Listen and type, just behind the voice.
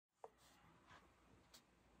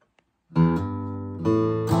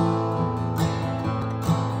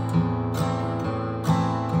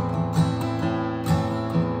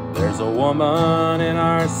woman in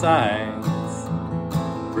our sights,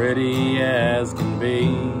 pretty as can be,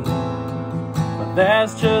 but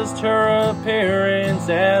that's just her appearance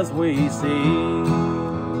as we see.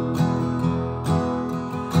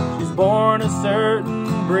 She's born a certain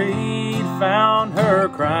breed, found her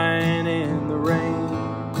crying in the rain.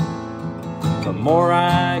 The more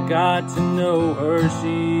I got to know her,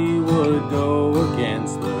 she would go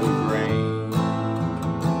against the grain.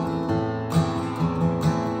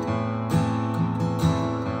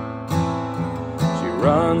 She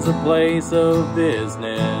runs a place of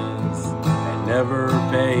business and never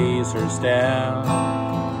pays her staff,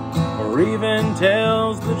 or even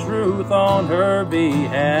tells the truth on her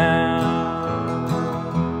behalf.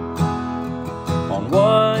 On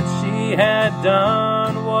what she had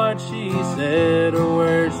done, what she said, or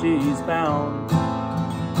where she's bound.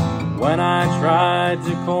 When I tried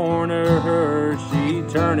to corner her, she'd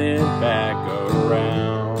turn it back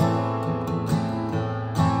around.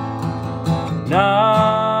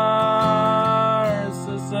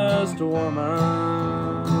 Narcissist woman,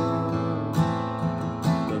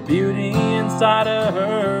 the beauty inside of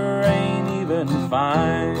her ain't even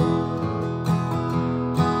fine.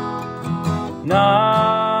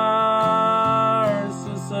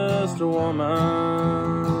 Narcissist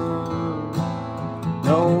woman,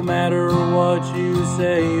 no matter what you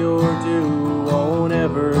say or do, won't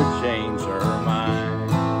ever change her mind.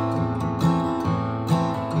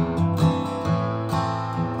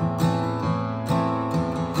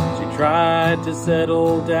 She tried to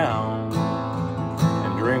settle down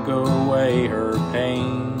and drink away her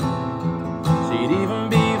pain. She'd even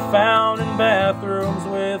be found in bathrooms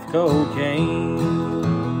with cocaine.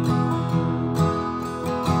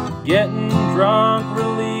 Getting drunk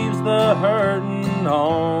relieves the hurting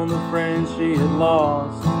on the friends she had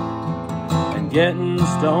lost, and getting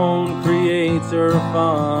stoned creates her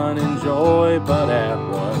fun and joy, but at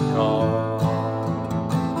what cost?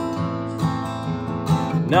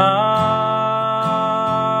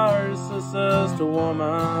 Narcissist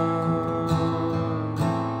woman,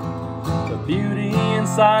 the beauty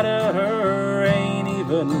inside of her ain't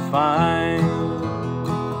even fine.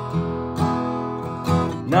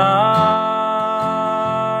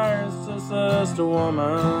 Narcissist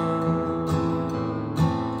woman,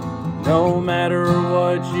 no matter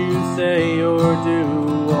what you say or do,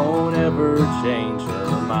 won't ever change her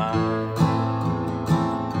mind.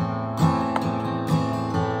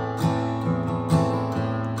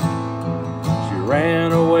 She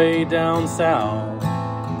ran away down south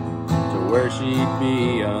to where she'd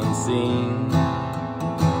be unseen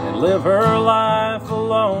and live her life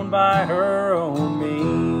alone by her own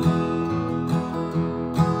means.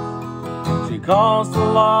 She caused a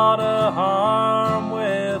lot of harm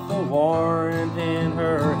with a warrant in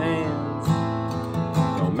her hands.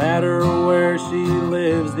 No matter where she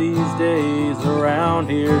lives these days, around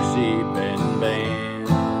here she'd been banned.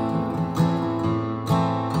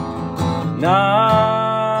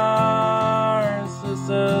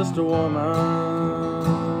 Narcissist woman,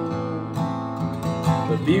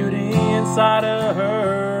 the beauty inside of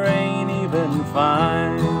her ain't even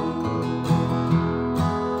fine.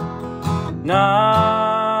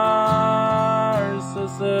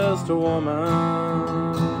 Narcissist woman,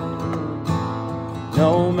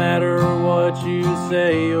 no matter what you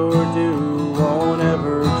say or do, won't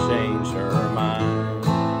ever change her mind.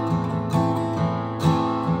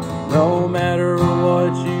 No matter